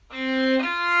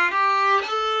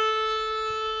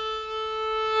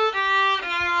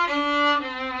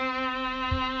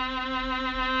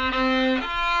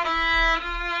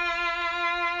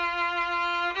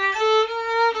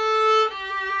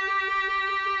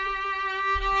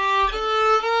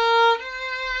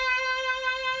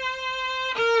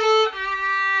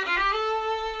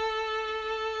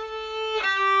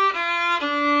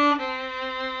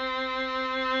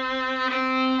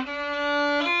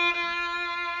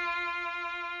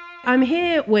I'm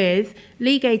here with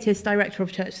Lee Gatiss, Director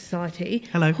of Church Society.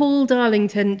 Hello. Paul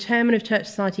Darlington, Chairman of Church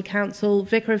Society Council,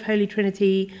 Vicar of Holy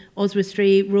Trinity,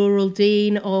 Oswestry, Rural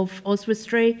Dean of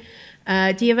Oswestry.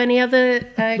 Do you have any other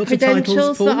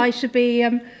credentials that I should be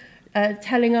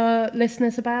telling our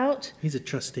listeners about? He's a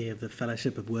trustee of the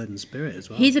Fellowship of Word and Spirit as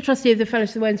well. He's a trustee of the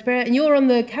Fellowship of Word and Spirit, and you're on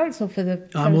the council for the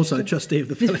I'm also a trustee of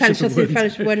the Fellowship of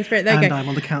Word and Spirit. There you and go. I'm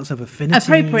on the Council of Affinity.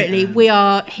 Appropriately, we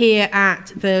are here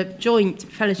at the joint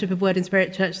Fellowship of Word and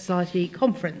Spirit Church Society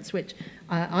conference, which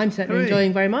I'm certainly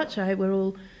enjoying very much. I hope we're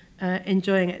all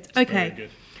enjoying it. Okay.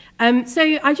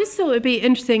 So I just thought it would be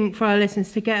interesting for our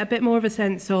listeners to get a bit more of a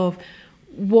sense of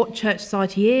what Church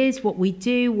Society is, what we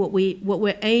do, what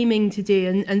we're aiming to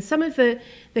do, and some of the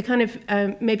kind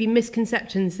of maybe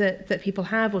misconceptions that people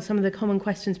have, or some of the common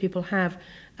questions people have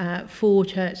for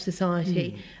Church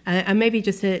Society, and maybe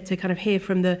just to kind of hear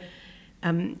from the,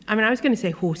 I mean, I was going to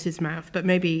say horse's mouth, but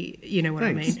maybe you know what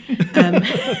Thanks. I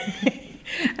mean.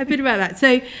 A bit about that.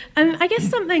 So I guess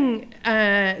something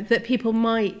that people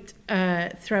might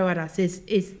throw at us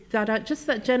is that just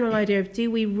that general idea of,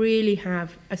 do we really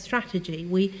have a strategy?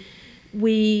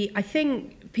 I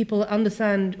think people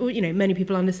understand, or many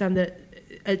people understand that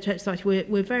at Church Society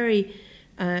we're very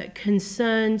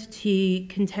concerned to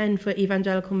contend for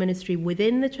evangelical ministry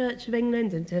within the Church of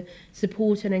England and to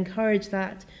support and encourage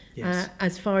that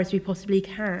as far as we possibly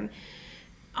can.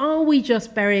 Are we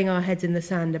just burying our heads in the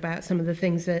sand about some of the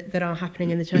things that are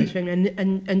happening in the Church of England?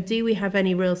 And do we have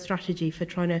any real strategy for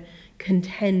trying to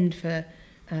contend for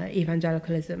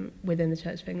evangelicalism within the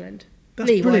Church of England? That's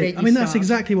Lee, brilliant. why don't you that's start?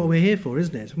 exactly what we're here for,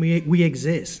 isn't it? We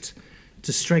exist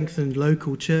to strengthen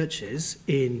local churches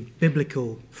in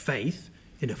biblical faith,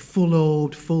 in a full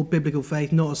biblical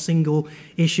faith, not a single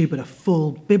issue, but a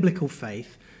full biblical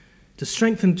faith, to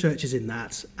strengthen churches in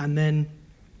that, and then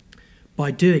by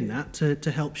doing that,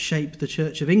 to help shape the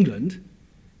Church of England,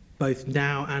 both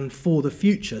now and for the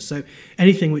future. So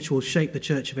anything which will shape the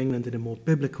Church of England in a more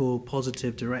biblical,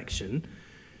 positive direction,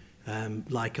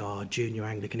 like our Junior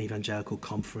Anglican Evangelical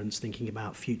Conference, thinking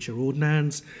about future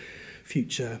ordinands,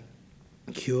 future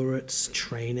curates,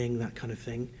 training, that kind of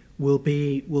thing,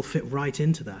 will fit right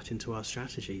into that, into our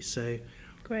strategy. So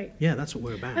Great. Yeah, that's what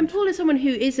we're about. And Paul, is someone who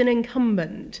is an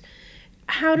incumbent.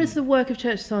 How does the work of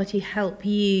Church Society help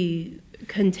you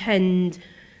contend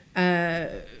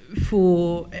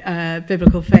for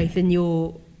biblical faith in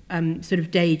your sort of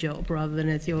day job, rather than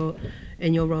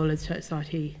in your role as Church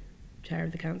Society Chair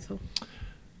of the Council?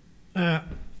 Well,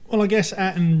 I guess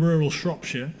out in rural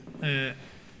Shropshire,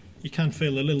 you can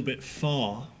feel a little bit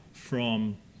far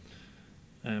from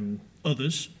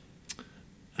others,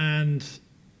 and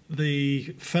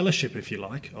the fellowship, if you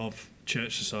like, of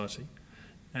Church Society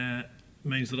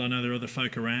means that I know there are other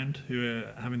folk around who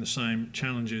are having the same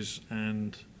challenges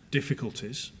and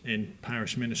difficulties in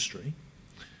parish ministry,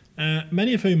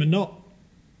 many of whom are not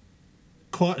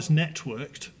quite as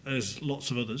networked as lots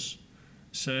of others,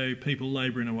 so people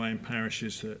labouring away in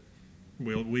parishes that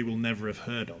we will never have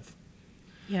heard of.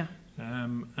 Yeah.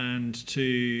 And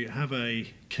to have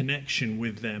a connection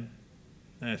with them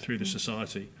through the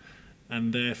society,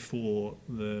 and therefore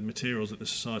the materials that the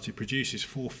society produces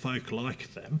for folk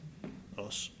like them,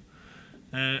 us,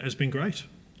 has been great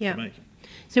for me.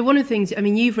 So one of the things, I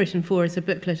mean, you've written for us a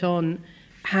booklet on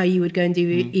how you would go and do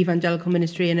evangelical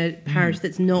ministry in a parish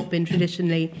that's not been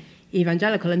traditionally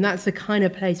evangelical, and that's the kind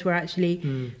of place where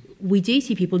actually we do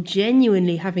see people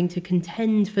genuinely having to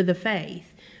contend for the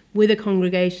faith with a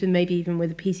congregation, maybe even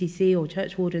with a PCC or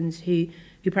church wardens who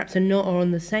perhaps are not or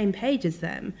on the same page as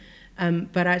them,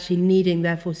 but actually needing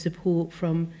therefore support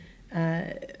from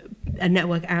a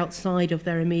network outside of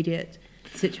their immediate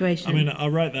situation. I mean, I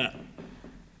wrote that,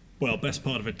 best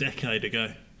part of a decade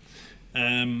ago,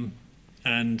 and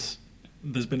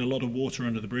there's been a lot of water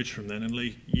under the bridge from then, and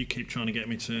Lee, you keep trying to get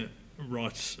me to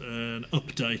write an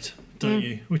update, don't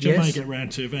you? Which I may get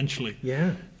round to eventually.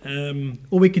 Yeah.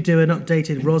 Or we could do an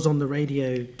updated Ros on the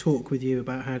Radio talk with you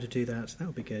about how to do that. That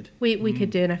would be good. We could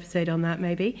do an episode on that,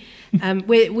 maybe.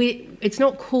 It's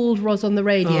not called Ros on the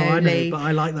Radio, I know, Lee. but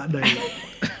I like that name.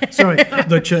 Sorry,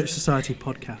 the Church Society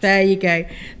podcast. There you go.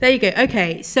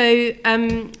 Okay, so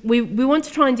we want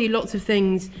to try and do lots of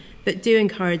things that do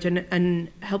encourage and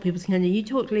help people to continue. You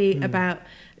talked, Lee, about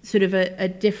sort of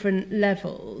at different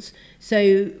levels.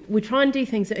 So we try and do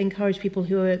things that encourage people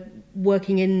who are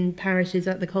working in parishes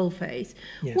at the coalface.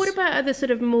 Yes. What about at the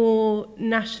sort of more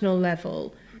national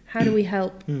level? How do we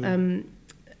help try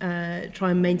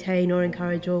and maintain or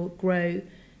encourage or grow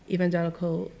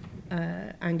evangelical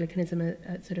Anglicanism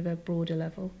at sort of a broader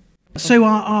level? So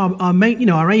our main,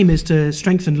 our aim is to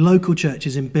strengthen local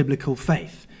churches in biblical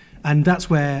faith. And that's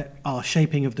where our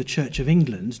shaping of the Church of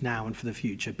England now and for the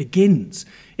future begins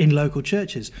in local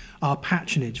churches. Our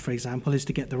patronage, for example, is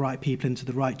to get the right people into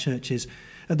the right churches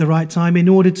at the right time in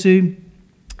order to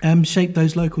shape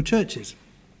those local churches.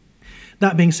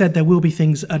 That being said, there will be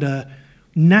things at a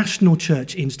national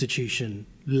church institution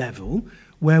level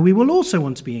where we will also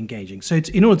want to be engaging. So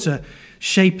in order to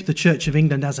shape the Church of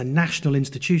England as a national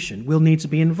institution, we'll need to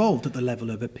be involved at the level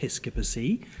of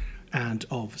episcopacy and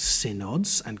of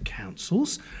synods and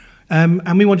councils.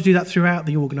 And we want to do that throughout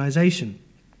the organisation.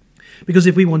 Because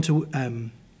if we want to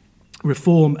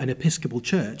reform an episcopal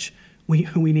church,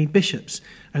 we need bishops.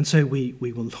 And so we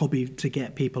will lobby to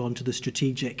get people onto the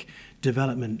strategic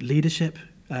development leadership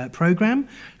programme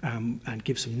and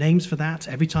give some names for that.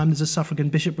 Every time there's a suffragan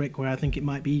bishopric where I think it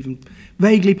might be even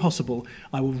vaguely possible,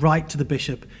 I will write to the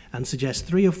bishop and suggest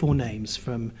 3 or 4 names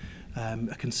from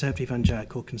a conservative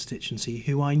evangelical constituency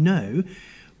who I know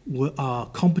are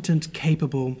competent,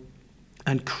 capable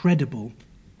and credible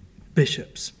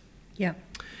bishops. Yeah.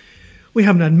 We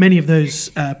haven't had many of those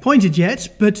appointed yet,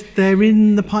 but they're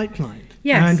in the pipeline.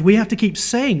 Yes. And we have to keep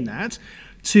saying that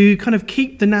to kind of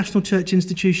keep the national church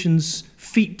institutions'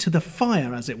 feet to the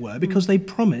fire, as it were, because they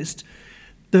promised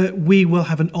that we will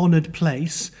have an honoured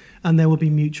place and there will be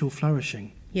mutual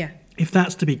flourishing. Yeah. If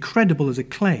that's to be credible as a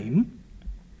claim,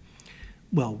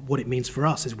 well, what it means for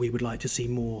us is we would like to see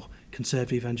more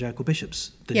conservative evangelical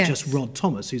bishops than just Rod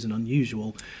Thomas, who's an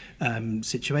unusual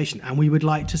situation. And we would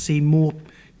like to see more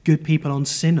good people on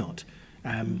synod.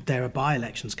 There are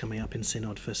by-elections coming up in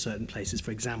synod for certain places,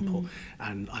 for example,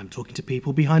 and I'm talking to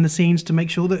people behind the scenes to make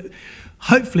sure that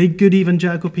hopefully good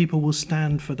evangelical people will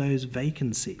stand for those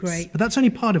vacancies. Great. But that's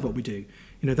only part of what we do.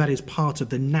 You know, that is part of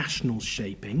the national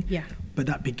shaping, but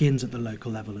that begins at the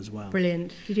local level as well.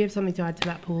 Brilliant. Did you have something to add to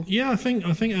that, Paul? Yeah, I think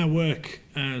our work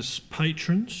as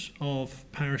patrons of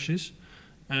parishes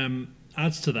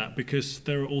adds to that, because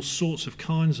there are all sorts of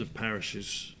kinds of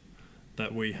parishes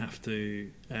that we have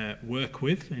to work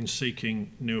with in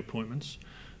seeking new appointments.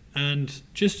 And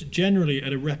just generally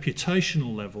at a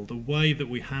reputational level, the way that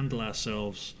we handle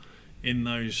ourselves in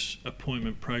those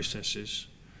appointment processes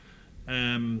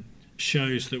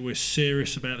shows that we're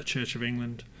serious about the Church of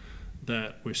England,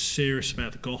 that we're serious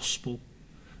about the gospel,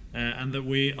 and that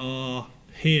we are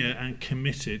here and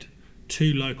committed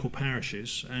to local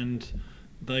parishes, and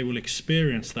they will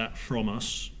experience that from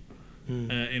us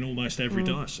in almost every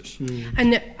diocese.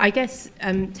 And I guess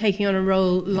taking on a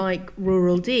role like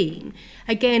rural dean,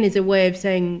 again, is a way of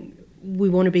saying we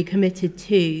want to be committed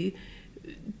to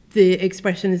the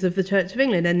expressions of the Church of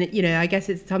England. And, you know, I guess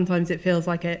sometimes it feels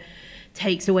like it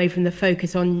takes away from the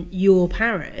focus on your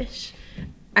parish.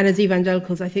 And as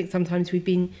evangelicals, I think sometimes we've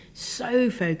been so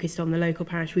focused on the local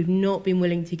parish, we've not been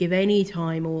willing to give any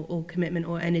time or commitment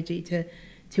or energy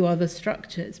to other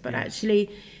structures. But actually,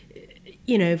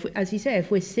 you know, as you say,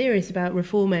 if we're serious about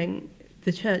reforming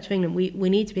the Church of England, we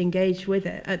need to be engaged with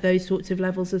it at those sorts of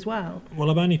levels as well. Well,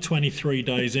 I'm only 23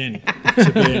 days in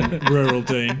to being rural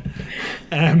dean,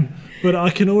 but I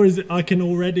can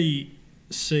already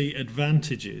see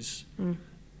advantages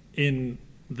in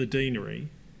the deanery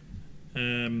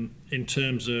in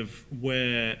terms of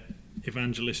where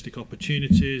evangelistic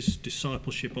opportunities,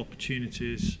 discipleship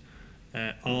opportunities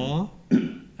are,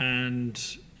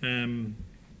 and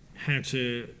how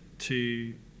to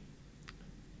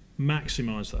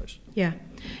maximise those. Yeah.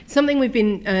 Something we've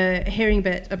been hearing a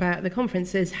bit about at the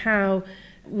conference is how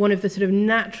one of the sort of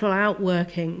natural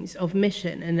outworkings of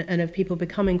mission and of people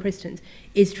becoming Christians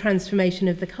is transformation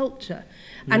of the culture.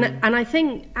 And I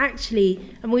think actually,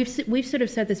 and we've sort of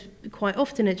said this quite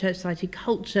often at Church Society,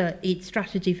 culture eats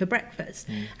strategy for breakfast.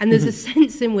 And there's a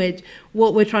sense in which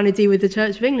what we're trying to do with the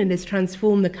Church of England is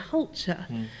transform the culture.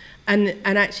 And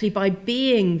actually by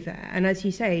being there, and as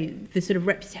you say, the sort of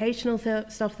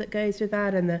reputational stuff that goes with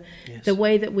that, and the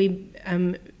way that we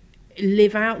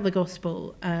live out the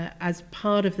gospel as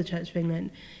part of the Church of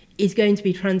England is going to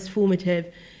be transformative,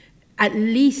 at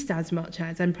least as much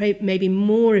as, and maybe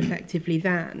more effectively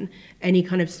than, any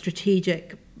kind of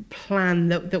strategic plan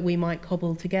that we might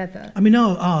cobble together. I mean,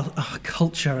 our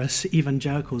culture as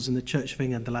evangelicals in the Church of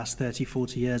England the last 30,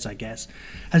 40 years, I guess,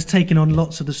 has taken on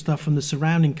lots of the stuff from the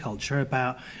surrounding culture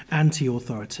about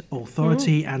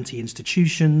anti-authority,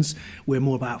 anti-institutions. We're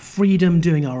more about freedom,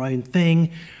 doing our own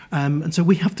thing. And so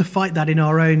we have to fight that in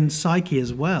our own psyche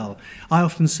as well. I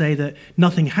often say that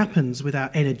nothing happens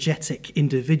without energetic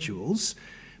individuals,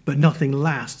 but nothing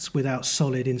lasts without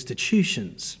solid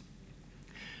institutions.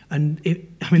 And Did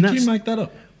you make that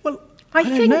up? Well, I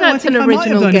don't think know. that's I think an I might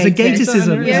have original done. It's a Gaitist.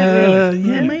 Gaitism. Yeah, really?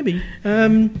 Yeah, maybe.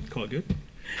 Quite good.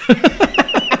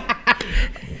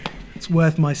 It's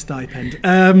worth my stipend.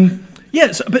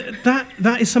 Yes, but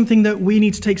that is something that we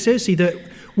need to take seriously. That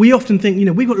we often think,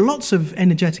 we've got lots of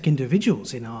energetic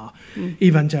individuals in our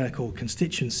evangelical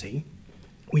constituency.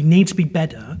 We need to be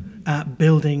better at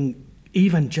building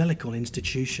evangelical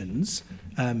institutions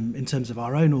in terms of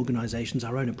our own organisations,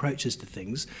 our own approaches to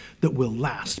things that will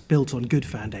last, built on good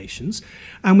foundations.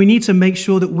 And we need to make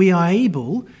sure that we are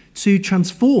able to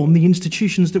transform the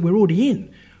institutions that we're already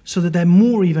in so that they're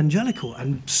more evangelical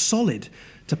and solid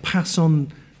to pass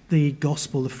on the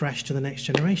gospel afresh to the next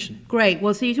generation. Great.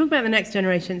 Well, so you talk about the next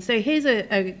generation. So here's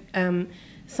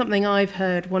something I've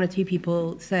heard one or two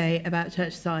people say about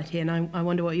Church Society, and I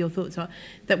wonder what your thoughts are,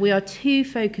 that we are too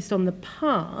focused on the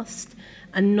past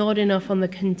and not enough on the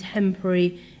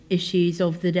contemporary issues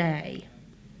of the day.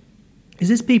 Is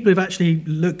this people who've actually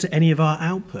looked at any of our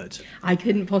output? I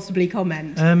couldn't possibly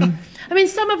comment. I mean,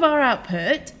 some of our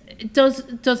output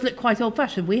does look quite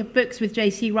old-fashioned. We have books with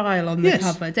J.C. Ryle on the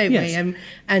cover, don't we?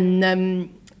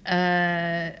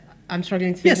 I'm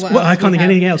struggling to think what else I can't think of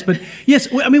anything else. But yes,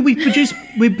 I mean, we've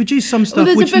produced some stuff. Well,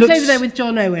 there's which a book over there with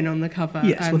John Owen on the cover.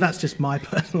 Yes, well, that's just my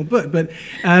personal book. But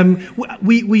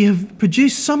we have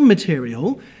produced some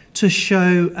material to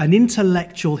show an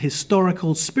intellectual,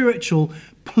 historical, spiritual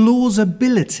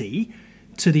plausibility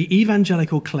to the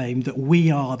evangelical claim that we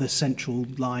are the central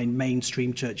line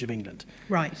mainstream Church of England.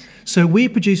 Right. So we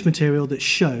produce material that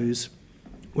shows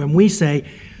when we say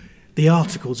the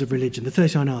articles of religion, the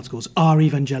 39 articles, are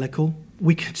evangelical,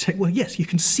 we can say, well, yes, you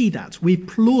can see that. We've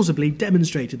plausibly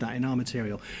demonstrated that in our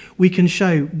material. We can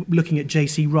show, looking at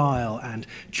J.C. Ryle and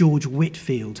George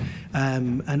Whitfield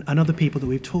and other people that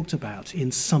we've talked about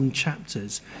in some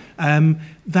chapters,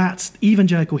 that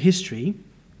evangelical history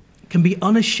can be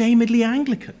unashamedly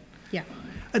Anglican. Yeah.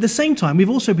 At the same time, we've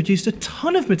also produced a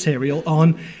ton of material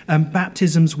on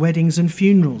baptisms, weddings and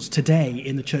funerals today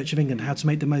in the Church of England, how to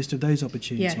make the most of those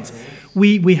opportunities. Yes.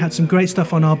 We had some great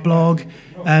stuff on our blog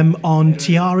on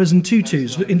tiaras and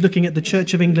tutus, in looking at the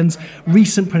Church of England's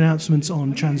recent pronouncements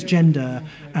on transgender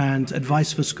and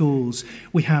advice for schools.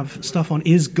 We have stuff on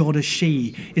is God a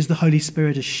she, is the Holy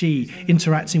Spirit a she,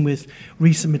 interacting with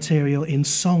recent material in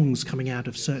songs coming out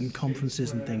of certain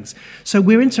conferences and things. So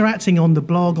we're interacting on the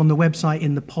blog, on the website,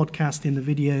 in the podcast, in the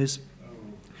videos,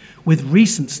 with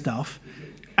recent stuff.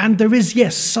 And there is,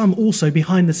 yes, some also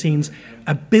behind the scenes,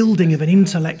 a building of an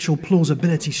intellectual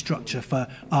plausibility structure for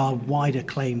our wider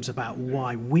claims about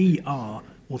why we are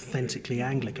authentically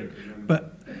Anglican.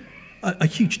 But a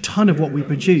huge ton of what we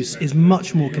produce is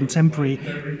much more contemporary,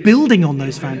 building on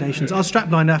those foundations. Our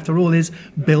strapline, after all, is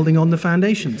building on the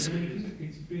foundations.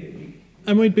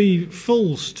 And we'd be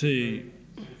fools to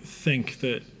think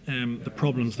that the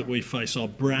problems that we face are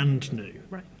brand new.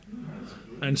 Right.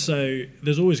 And so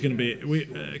there's always going to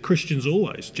be, Christians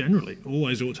generally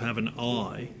always ought to have an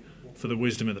eye for the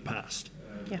wisdom of the past,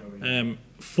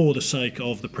 for the sake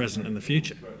of the present and the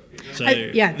future. So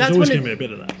there's always going to be a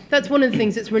bit of that. That's one of the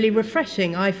things that's really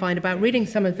refreshing, I find, about reading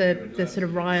some of the sort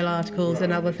of Ryle articles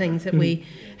and other things that we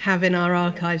have in our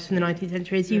archives from the 19th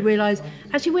century, is you realise,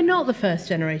 actually, we're not the first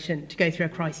generation to go through a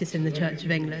crisis in the Church of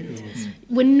England. Yes.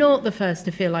 We're not the first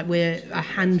to feel like we're a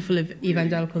handful of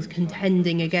evangelicals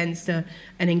contending against an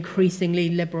increasingly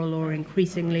liberal or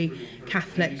increasingly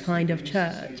Catholic kind of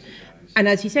church. And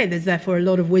as you say, there's therefore a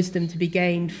lot of wisdom to be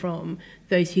gained from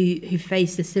those who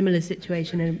faced a similar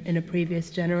situation in a previous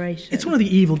generation. It's one of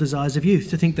the evil desires of youth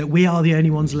to think that we are the only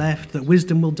ones left, that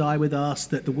wisdom will die with us,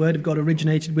 that the Word of God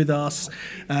originated with us.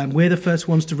 We're the first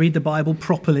ones to read the Bible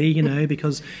properly,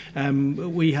 because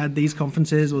we had these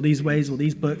conferences or these ways or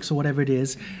these books or whatever it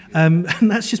is. And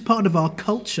that's just part of our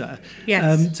culture,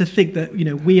 to think that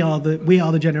we are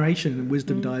the generation and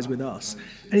wisdom dies with us.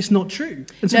 And it's not true.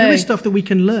 And so there is stuff that we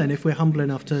can learn if we're humble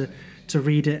enough to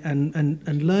read it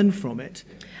and learn from it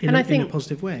in a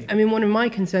positive way. I mean, one of my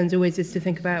concerns always is to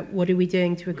think about what are we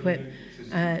doing to equip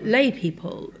lay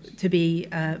people to be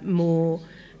more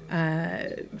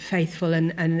faithful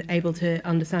and able to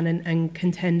understand and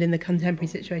contend in the contemporary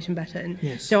situation better.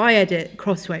 And so I edit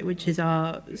Crossway, which is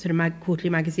our sort of quarterly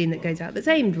magazine that goes out, that's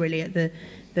aimed really at the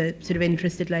sort of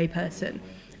interested lay person.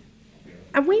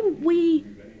 And we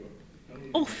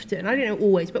often, I don't know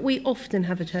always, but we often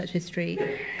have a church history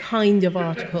kind of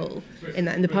article in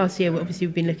that. In the past year, obviously,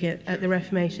 we've been looking at the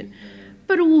Reformation.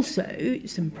 but also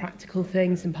some practical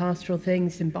things, some pastoral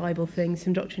things, some Bible things,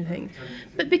 some doctrine things.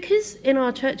 But because in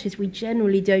our churches we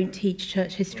generally don't teach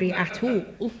church history at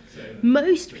all,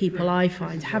 most people, I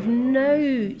find, have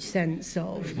no sense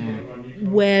of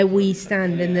where we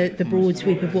stand in the broad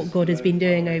sweep of what God has been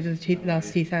doing over the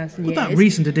last 2,000 years. Well, that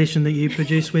recent edition that you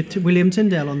produced with William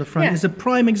Tyndale on the front is a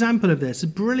prime example of this.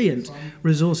 Brilliant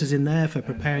resources in there for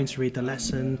preparing to read the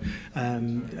lesson,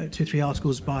 2 or 3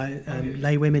 articles by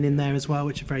lay women in there as well,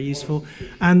 which are very useful,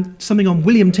 and something on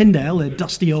William Tyndale, a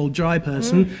dusty old dry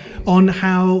person, on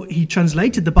how he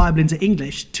translated the Bible into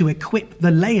English to equip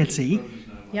the laity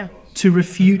to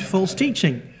refute false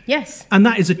teaching. Yes. And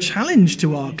that is a challenge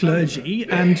to our clergy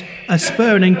and a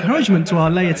spur and encouragement to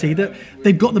our laity that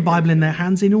they've got the Bible in their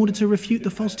hands in order to refute the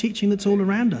false teaching that's all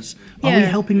around us. Are we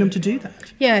helping them to do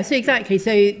that? Yeah, so exactly.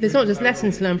 So there's not just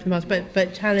lessons to learn from us,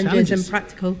 but challenges and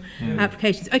practical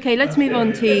applications. Okay, let's move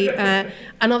on to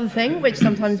another thing, which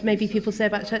sometimes maybe people say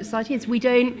about church society, is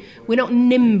we're not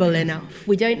nimble enough.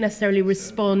 We don't necessarily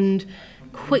respond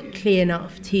quickly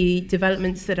enough to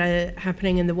developments that are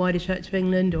happening in the wider Church of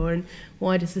England or in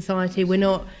wider society. We're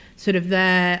not sort of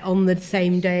there on the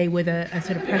same day with a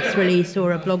sort of press release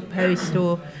or a blog post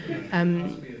or,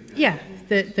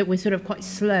 that we're sort of quite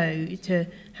slow to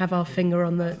have our finger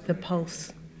on the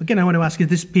pulse. Again, I want to ask, is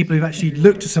this people who've actually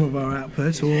looked at some of our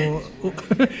output or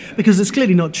because it's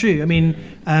clearly not true. I mean,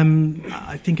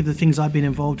 I think of the things I've been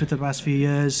involved with the last few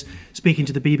years, speaking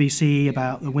to the BBC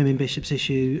about the women bishops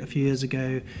issue a few years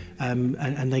ago,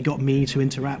 and they got me to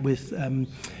interact with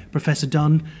Professor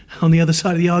Dunn on the other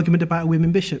side of the argument about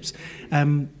women bishops.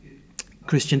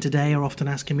 Christian Today are often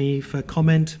asking me for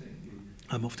comment.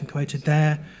 I'm often quoted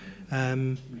there.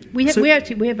 We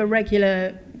have a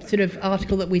regular sort of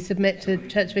article that we submit to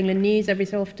Church of England News every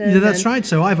so often. Yeah, that's right.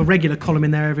 So I have a regular column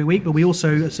in there every week, but we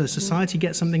also, as a society,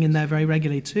 get something in there very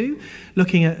regularly too,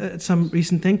 looking at some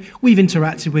recent thing. We've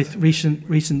interacted with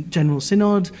recent General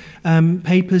Synod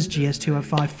papers, GS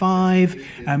 2055.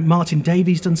 Martin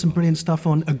Davies done some brilliant stuff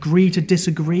on agree to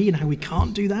disagree and how we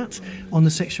can't do that on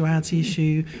the sexuality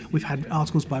issue. We've had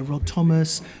articles by Rod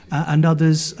Thomas and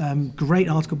others. Great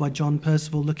article by John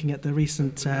Percival looking at the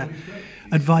recent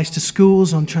advice to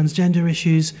schools on transgender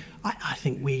issues. I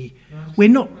think we're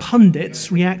not pundits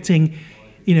reacting,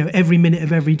 every minute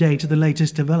of every day to the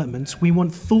latest developments. We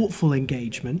want thoughtful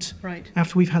engagement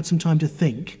after we've had some time to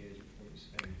think,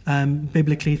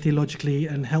 biblically, theologically,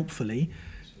 and helpfully,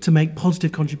 to make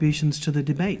positive contributions to the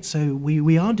debate. So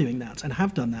we are doing that and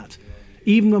have done that.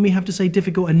 Even when we have to say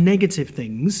difficult and negative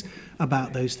things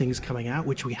about those things coming out,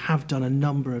 which we have done a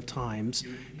number of times,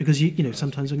 because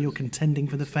sometimes when you're contending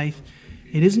for the faith,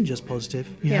 it isn't just positive.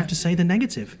 You have to say the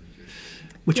negative,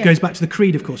 which goes back to the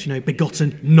creed, of course.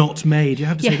 Begotten, not made. You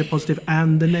have to say the positive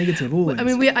and the negative always. I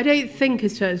mean, I don't think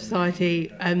as church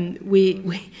society, I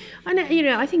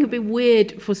think it'd be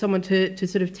weird for someone to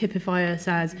sort of typify us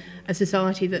as a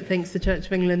society that thinks the Church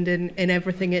of England in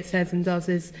everything it says and does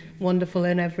is wonderful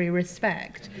in every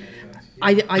respect.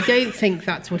 I don't think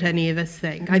that's what any of us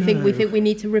think. I think we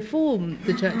need to reform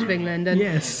the Church of England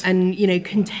and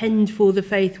contend for the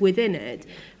faith within it.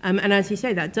 And as you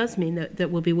say, that does mean that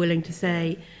we'll be willing to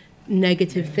say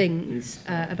negative things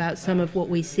about some of what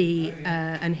we see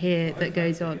and hear that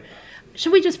goes on.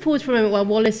 Shall we just pause for a moment while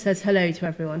Wallace says hello to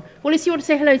everyone? Wallace, you want to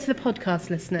say hello to the podcast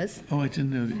listeners? Oh, I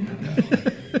didn't know.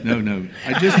 No.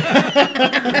 I just...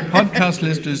 podcast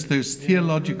listeners, there's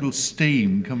theological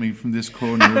steam coming from this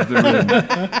corner of the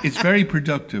room. It's very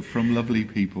productive from lovely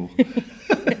people.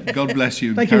 God bless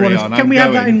you. Thank you, Wallace. Can we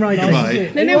have that in writing?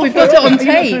 No, we've got it on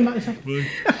tape.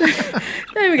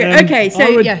 There we go. Okay,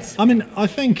 so yes. I mean, I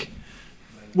think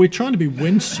we're trying to be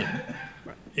winsome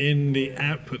in the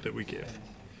output that we give.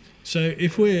 So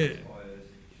if we're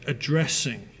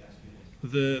addressing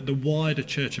the wider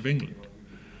Church of England,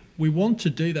 we want to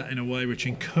do that in a way which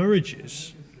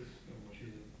encourages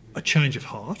a change of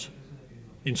heart,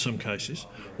 in some cases,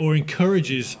 or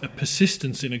encourages a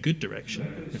persistence in a good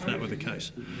direction, if that were the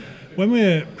case. When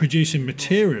we're producing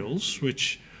materials,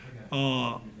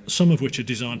 some of which are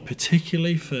designed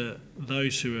particularly for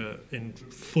those who are in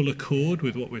full accord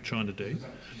with what we're trying to do,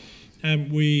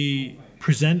 we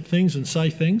present things and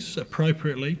say things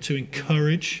appropriately to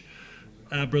encourage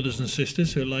our brothers and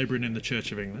sisters who are labouring in the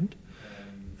Church of England.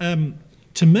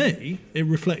 To me, it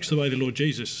reflects the way the Lord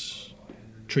Jesus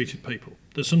treated people.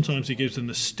 That sometimes he gives them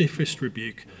the stiffest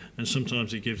rebuke and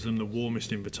sometimes he gives them the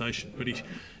warmest invitation. But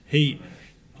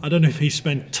I don't know if he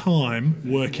spent time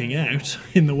working out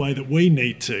in the way that we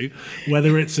need to,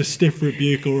 whether it's a stiff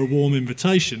rebuke or a warm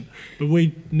invitation, but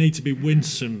we need to be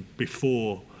winsome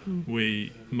before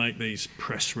we make these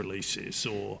press releases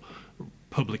or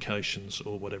publications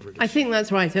or whatever it is. I think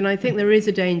that's right, and I think there is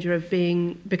a danger of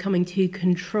becoming too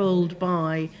controlled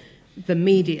by the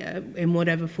media in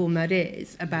whatever form that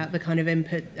is about the kind of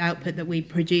output that we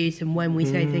produce and when we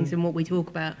say things and what we talk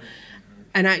about.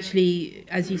 And actually,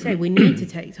 as you say, we need to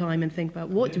take time and think about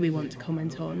what do we want to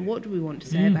comment on, what do we want to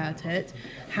say about it,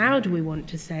 how do we want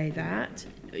to say that,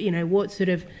 what sort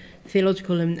of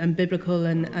theological and biblical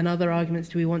and other arguments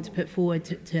do we want to put forward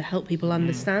to help people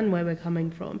understand where we're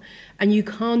coming from. And you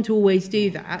can't always do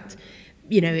that,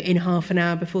 in half an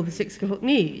hour before the 6 o'clock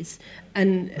news.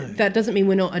 And that doesn't mean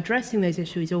we're not addressing those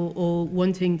issues or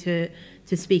wanting to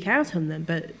speak out on them,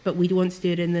 but we want to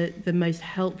do it in the most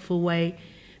helpful way,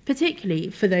 particularly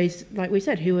for those, like we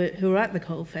said, who are at the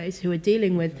coalface, who are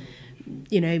dealing with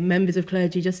members of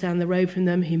clergy just down the road from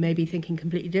them who may be thinking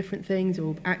completely different things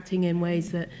or acting in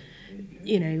ways that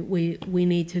we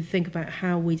need to think about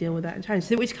how we deal with that in time.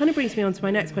 So, which kind of brings me on to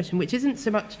my next question, which isn't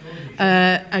so much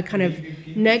a kind of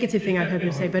negative thing I've heard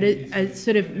people say, but a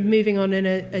sort of moving on in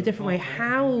a different way.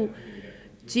 How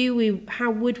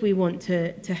would we want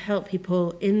to help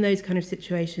people in those kind of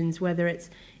situations, whether it's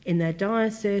in their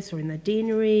diocese or in their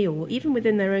deanery or even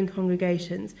within their own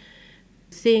congregations,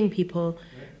 seeing people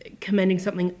commending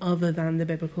something other than the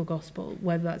biblical gospel,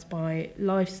 whether that's by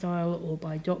lifestyle or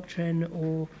by doctrine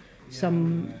or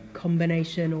some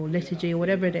combination or liturgy or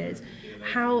whatever it is.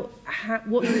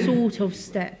 What sort of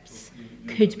steps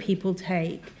could people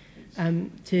take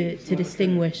to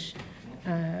distinguish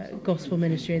gospel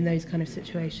ministry in those kind of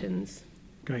situations?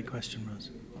 Great question,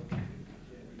 Ros.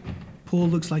 Paul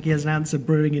looks like he has an answer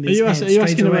brewing in his head. Are you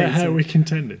asking about how we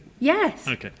contended? Yes.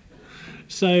 Okay.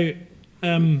 So,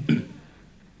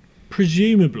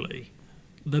 presumably,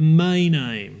 the main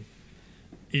aim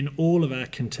in all of our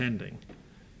contending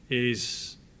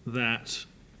is that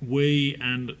we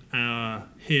and our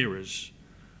hearers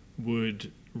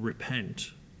would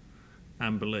repent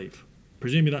and believe.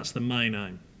 Presumably that's the main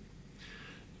aim.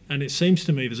 And it seems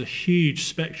to me there's a huge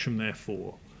spectrum,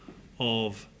 therefore,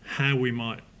 of how we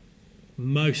might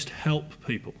most help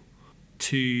people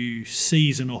to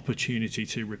seize an opportunity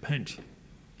to repent.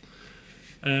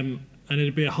 And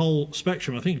it'd be a whole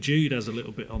spectrum. I think Jude has a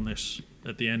little bit on this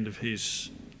at the end of his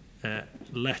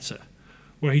letter,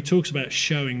 where he talks about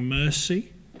showing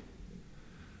mercy,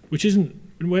 which isn't,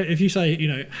 if you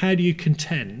say, how do you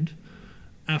contend,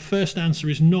 our first answer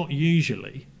is not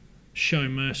usually show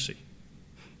mercy.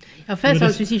 Our first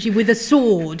answer is usually with a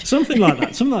sword. Something like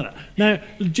that. Now,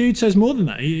 Jude says more than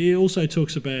that. He also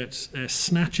talks about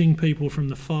snatching people from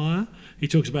the fire. He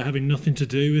talks about having nothing to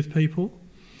do with people.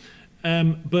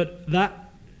 But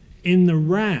that, in the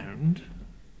round,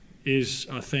 is,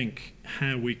 I think,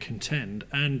 how we contend.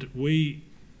 And we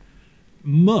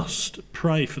must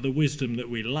pray for the wisdom that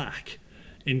we lack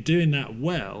in doing that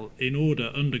well in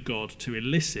order, under God, to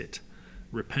elicit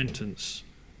repentance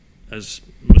as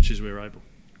much as we're able.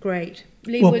 Great.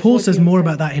 Well, Paul says more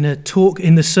about that in a talk,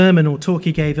 in the sermon or talk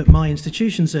he gave at my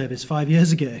institution service 5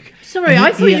 years ago. Sorry,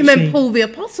 I thought you meant Paul the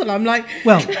Apostle. I'm like,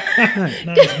 well,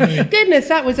 no. Goodness,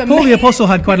 that was amazing. Paul the Apostle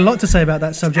had quite a lot to say about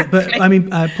that subject, but I mean,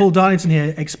 Paul Darlington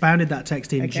here expounded that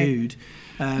text in Jude,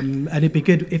 and it'd be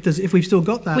good if we've still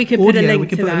got that we could audio, put a link we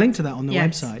could to put that. a link to that on the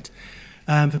website.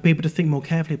 For people to think more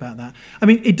carefully about that. I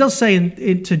mean, it does say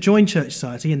to join Church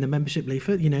Society in the membership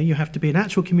leaflet, you have to be an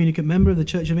actual communicant member of the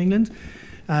Church of England.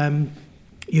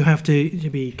 You have to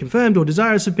be confirmed or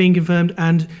desirous of being confirmed,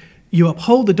 and you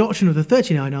uphold the doctrine of the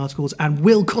 39 Articles and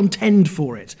will contend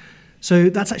for it. So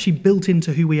that's actually built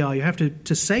into who we are. You have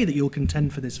to say that you'll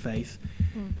contend for this faith,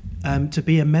 to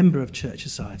be a member of Church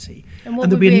Society. And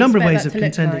there'll be a number of ways of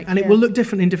contending, and it will look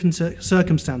different in different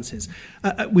circumstances.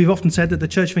 We've often said that the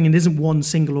Church of England isn't one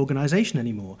single organisation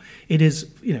anymore. It is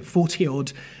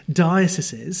 40-odd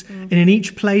dioceses, and in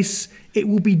each place it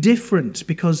will be different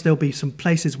because there'll be some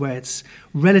places where it's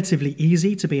relatively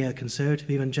easy to be a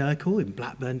conservative evangelical, in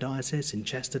Blackburn Diocese, in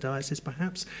Chester Diocese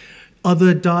perhaps.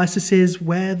 Other dioceses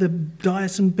where the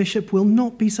diocesan bishop will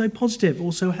not be so positive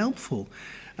or so helpful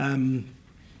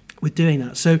with doing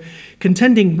that. So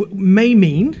contending may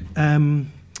mean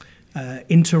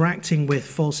interacting with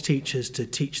false teachers to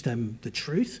teach them the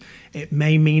truth. It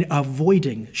may mean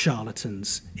avoiding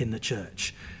charlatans in the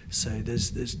church. So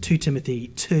there's 2 Timothy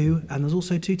 2 and there's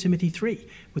also 2 Timothy 3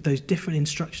 with those different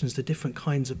instructions to different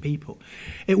kinds of people.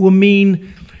 It will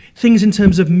mean things in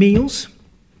terms of meals.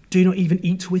 Do not even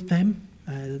eat with them.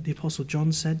 The Apostle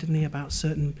John said, didn't he, about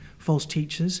certain false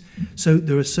teachers. So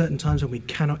there are certain times when we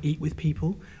cannot eat with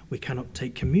people. We cannot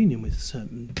take communion with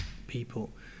certain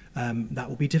people. That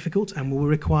will be difficult and will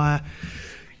require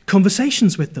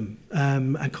conversations with them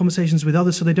and conversations with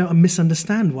others so they don't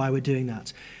misunderstand why we're doing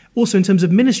that. Also, in terms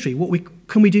of ministry,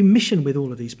 can we do mission with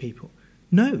all of these people?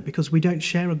 No, because we don't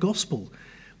share a gospel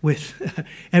with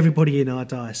everybody in our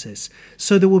diocese.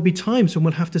 So there will be times when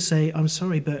we'll have to say, I'm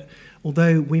sorry, but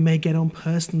although we may get on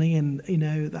personally and,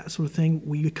 that sort of thing,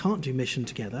 we can't do mission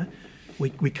together.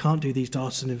 We can't do these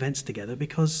diocesan events together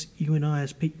because you and I are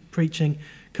preaching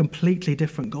completely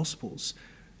different gospels.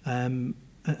 And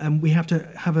we have to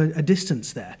have a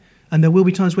distance there. And there will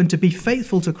be times when, to be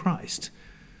faithful to Christ,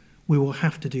 we will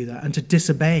have to do that, and to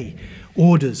disobey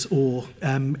orders or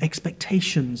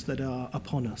expectations that are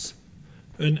upon us.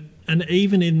 And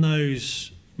even in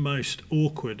those most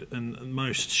awkward and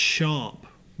most sharp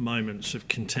moments of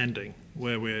contending,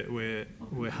 where we're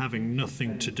having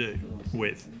nothing to do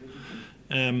with,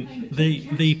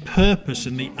 the purpose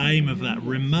and the aim of that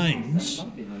remains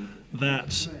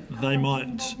that they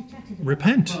might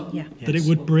repent, that it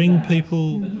would bring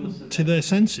people to their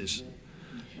senses.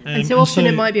 And so often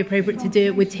it might be appropriate to do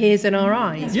it with tears in our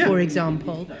eyes, for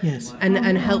example,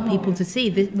 and help people to see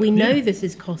that we know this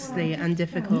is costly and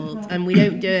difficult, and we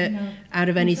don't do it out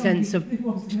of any sense of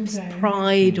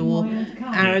pride or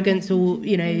arrogance or,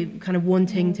 kind of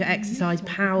wanting to exercise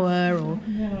power or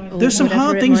there's some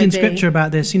hard things in Scripture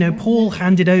about this. Paul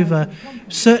handed over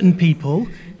certain people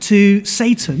to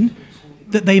Satan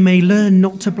that they may learn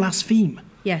not to blaspheme.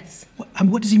 Yes.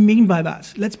 And what does he mean by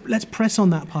that? Let's press on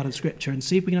that part of Scripture and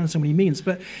see if we can understand what he means.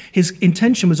 But his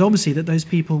intention was obviously that those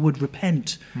people would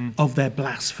repent of their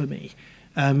blasphemy,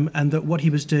 and that what he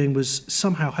was doing was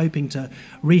somehow hoping to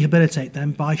rehabilitate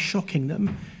them by shocking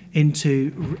them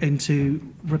into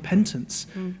repentance.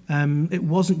 It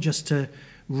wasn't just to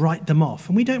write them off.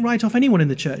 And we don't write off anyone in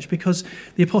the church, because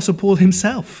the Apostle Paul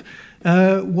himself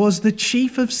was the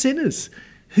chief of sinners,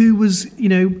 who was,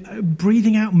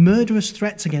 breathing out murderous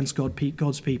threats against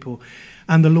God's people,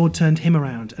 and the Lord turned him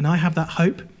around. And I have that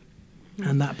hope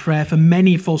and that prayer for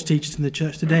many false teachers in the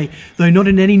church today, though not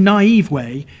in any naive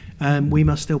way. We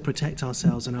must still protect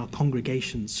ourselves and our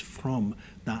congregations from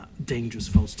that dangerous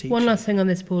false teaching. One last thing on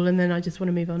this, Paul, and then I just want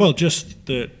to move on. Well, just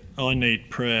that I need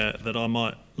prayer that I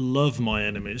might love my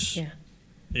enemies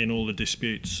in all the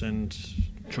disputes and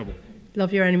trouble.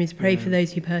 Love your enemies, pray for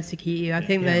those who persecute you. I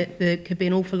think that there could be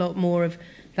an awful lot more of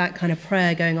that kind of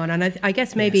prayer going on. And I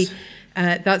guess maybe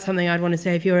that's something I'd want to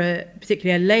say if you're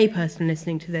particularly a lay person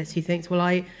listening to this who thinks, well,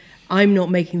 I'm not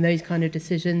making those kind of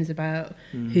decisions about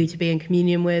who to be in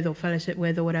communion with or fellowship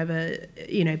with or whatever,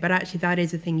 but actually that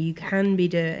is a thing you can be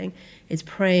doing, is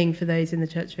praying for those in the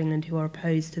Church of England who are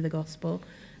opposed to the gospel.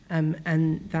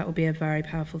 And that will be a very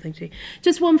powerful thing to do.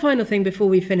 Just one final thing before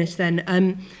we finish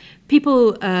then.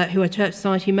 People who are Church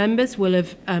Society members will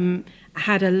have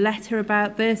had a letter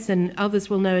about this, and others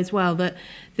will know as well that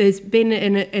there's been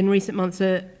in recent months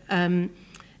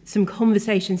some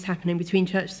conversations happening between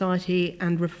Church Society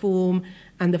and Reform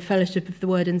and the Fellowship of the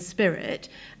Word and Spirit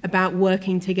about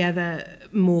working together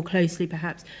more closely,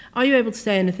 perhaps. Are you able to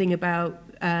say anything about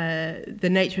the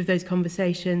nature of those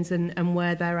conversations and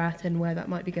where they're at and where that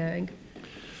might be going?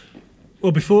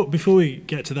 Well, before we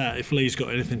get to that, if Lee's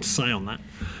got anything to say on that,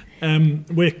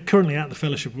 we're currently at the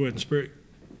Fellowship of Word and Spirit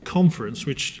Conference,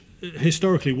 which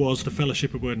historically was the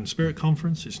Fellowship of Word and Spirit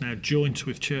Conference. It's now joint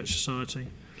with Church Society.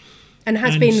 And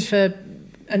has been for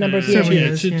a number of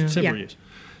years. Several years.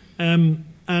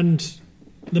 And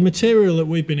the material that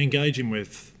we've been engaging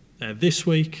with this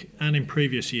week and in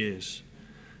previous years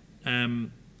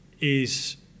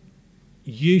is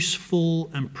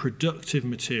useful and productive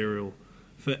material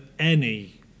for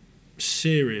any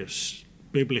serious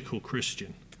biblical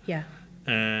Christian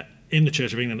in the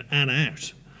Church of England and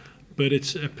out. But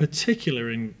it's a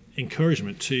particular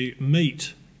encouragement to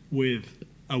meet with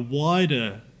a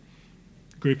wider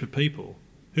group of people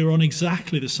who are on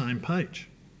exactly the same page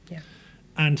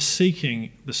and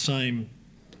seeking the same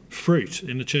fruit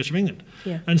in the Church of England.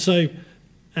 And so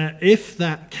if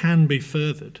that can be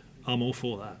furthered, I'm all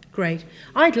for that. Great.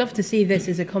 I'd love to see this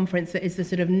as a conference that is the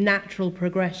sort of natural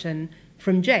progression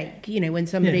from Jake, when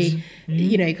somebody,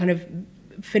 kind of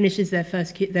finishes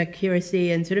their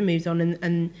curacy and sort of moves on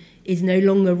and is no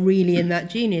longer really in that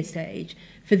junior stage,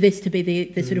 for this to be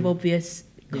the sort of obvious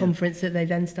conference that they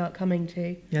then start coming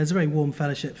to. Yeah, there's a very warm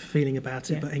fellowship feeling about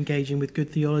it, but engaging with good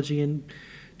theology and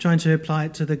trying to apply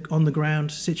it to the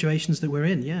on-the-ground situations that we're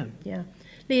in, Yeah.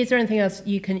 Lee, is there anything else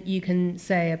you can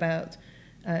say about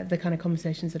the kind of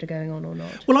conversations that are going on or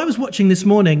not? Well, I was watching this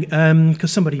morning,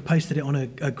 because somebody posted it on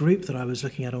a group that I was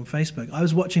looking at on Facebook. I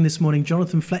was watching this morning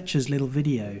Jonathan Fletcher's little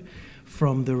video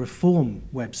from the Reform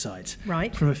website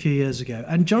from a few years ago.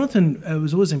 And Jonathan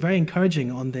was always very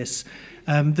encouraging on this,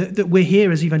 that we're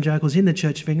here as evangelicals in the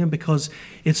Church of England because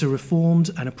it's a Reformed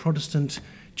and a Protestant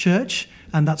church,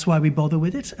 and that's why we bother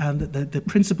with it. And the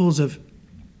principles of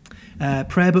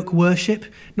prayer book worship,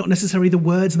 not necessarily the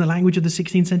words and the language of the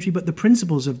 16th century, but the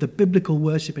principles of the biblical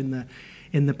worship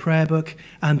in the prayer book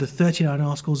and the 39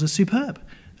 articles are superb.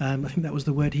 I think that was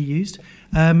the word he used.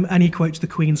 And he quotes the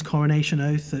Queen's coronation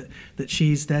oath that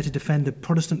she's there to defend the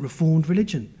Protestant Reformed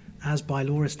religion as by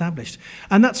law established.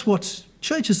 And that's what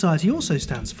Church Society also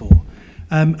stands for.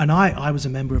 And I was a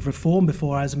member of Reform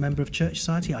before I was a member of Church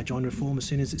Society. I joined Reform as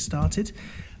soon as it started.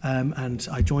 And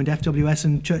I joined FWS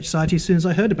and Church Society as soon as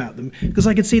I heard about them, because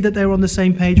I could see that they were on the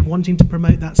same page, wanting to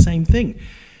promote that same thing,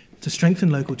 to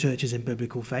strengthen local churches in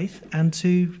biblical faith and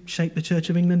to shape the Church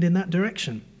of England in that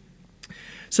direction.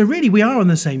 So really, we are on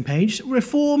the same page.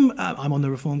 Reform, I'm on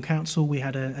the Reform Council. We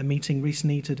had a meeting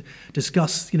recently to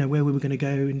discuss, where we were going to go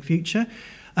in future.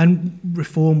 And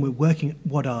Reform, we're working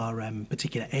what our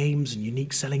particular aims and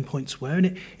unique selling points were.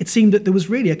 And it seemed that there was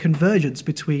really a convergence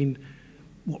between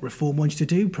what Reform wanted to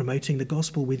do, promoting the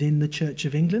gospel within the Church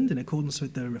of England in accordance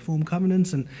with the Reform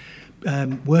Covenants, and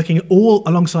working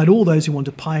alongside all those who want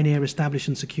to pioneer, establish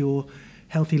and secure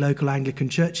healthy local Anglican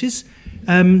churches.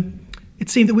 It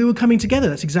seemed that we were coming together.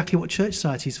 That's exactly what Church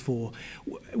Society is for.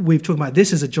 We've talked about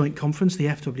this as a joint conference, the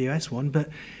FWS one, but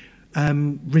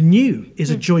Renew is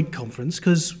a joint conference,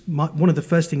 because one of the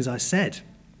first things I said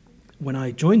when I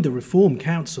joined the Reform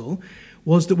Council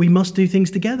was that we must do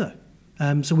things together.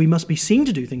 So we must be seen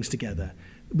to do things together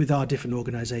with our different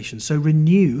organisations. So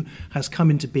Renew has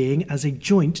come into being as a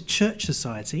joint Church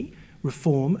Society,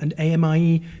 Reform and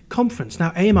AMIE conference.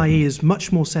 Now, AMIE is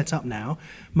much more set up now,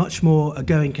 much more a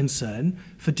going concern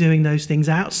for doing those things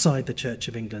outside the Church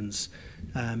of England's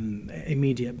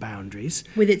immediate boundaries.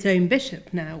 With its own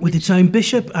bishop now. With its own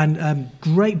bishop, and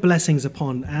great blessings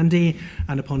upon Andy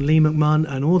and upon Lee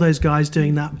McMahon and all those guys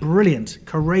doing that brilliant,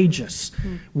 courageous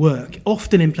work,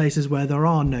 often in places where there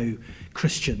are no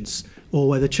Christians or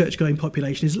where the church-going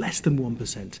population is less than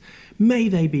 1%. May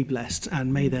they be blessed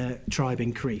and may their tribe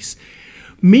increase.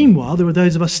 Meanwhile, there are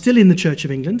those of us still in the Church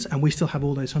of England, and we still have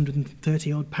all those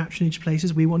 130-odd patronage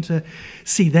places. We want to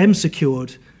see them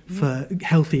secured for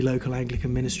healthy local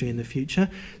Anglican ministry in the future.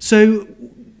 So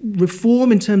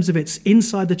Reform in terms of its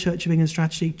inside the Church of England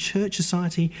strategy, Church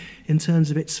Society in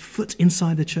terms of its foot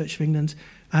inside the Church of England,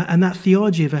 and that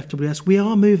theology of FWS, we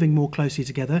are moving more closely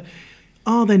together.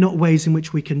 Are there not ways in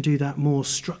which we can do that more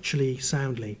structurally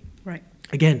soundly? Right.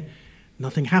 Again,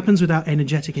 nothing happens without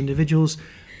energetic individuals,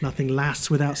 nothing lasts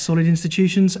without solid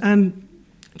institutions, and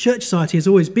Church Society has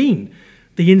always been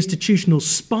the institutional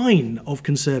spine of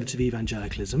conservative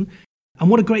evangelicalism. And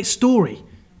what a great story,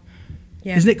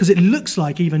 isn't it? Because it looks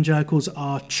like evangelicals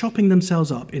are chopping themselves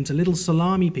up into little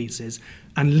salami pieces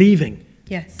and leaving,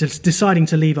 deciding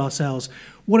to leave ourselves.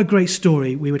 What a great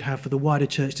story we would have for the wider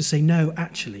church to say, no,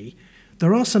 actually,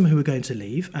 there are some who are going to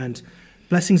leave, and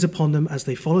blessings upon them as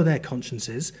they follow their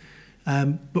consciences,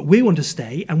 but we want to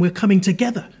stay, and we're coming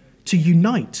together to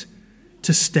unite,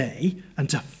 to stay and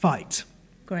to fight.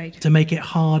 Great. To make it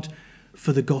hard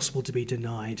for the gospel to be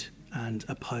denied and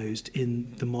opposed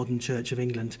in the modern Church of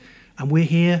England. And we're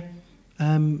here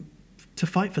to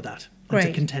fight for that and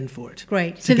to contend for it.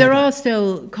 Great. So there are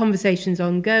still conversations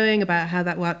ongoing about how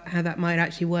that might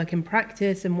actually work in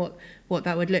practice, and what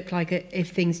that would look like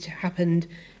if things happened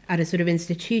at a sort of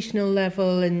institutional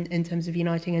level in terms of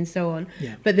uniting and so on.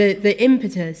 Yeah. But the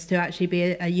impetus to actually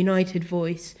be a united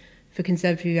voice for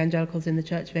conservative evangelicals in the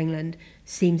Church of England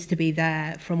seems to be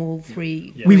there from all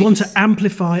three. We want to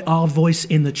amplify our voice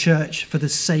in the church for the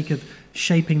sake of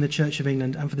shaping the Church of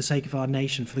England and for the sake of our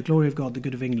nation, for the glory of God, the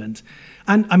good of England.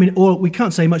 And I mean, we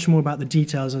can't say much more about the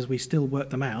details as we still work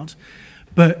them out,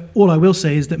 but all I will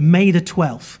say is that May the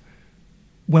 12th,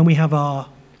 when we have our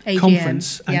AGM,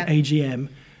 conference and AGM,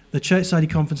 the Church Society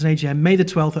Conference and AGM, May the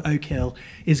 12th at Oak Hill,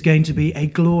 is going to be a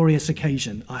glorious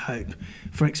occasion, I hope,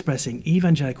 for expressing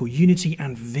evangelical unity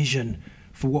and vision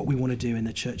for what we want to do in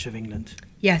the Church of England.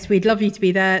 Yes, we'd love you to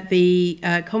be there. The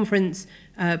conference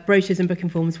brochures and booking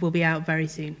forms will be out very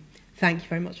soon. Thank you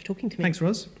very much for talking to me. Thanks,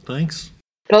 Ros. Thanks.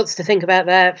 Lots to think about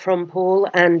there from Paul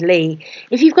and Lee.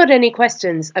 If you've got any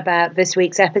questions about this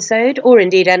week's episode, or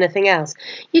indeed anything else,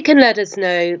 you can let us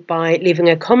know by leaving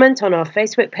a comment on our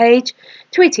Facebook page,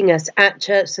 tweeting us at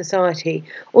Church Society,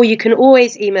 or you can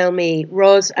always email me,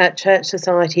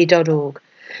 ros@churchsociety.org.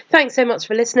 Thanks so much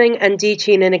for listening, and do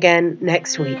tune in again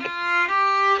next week.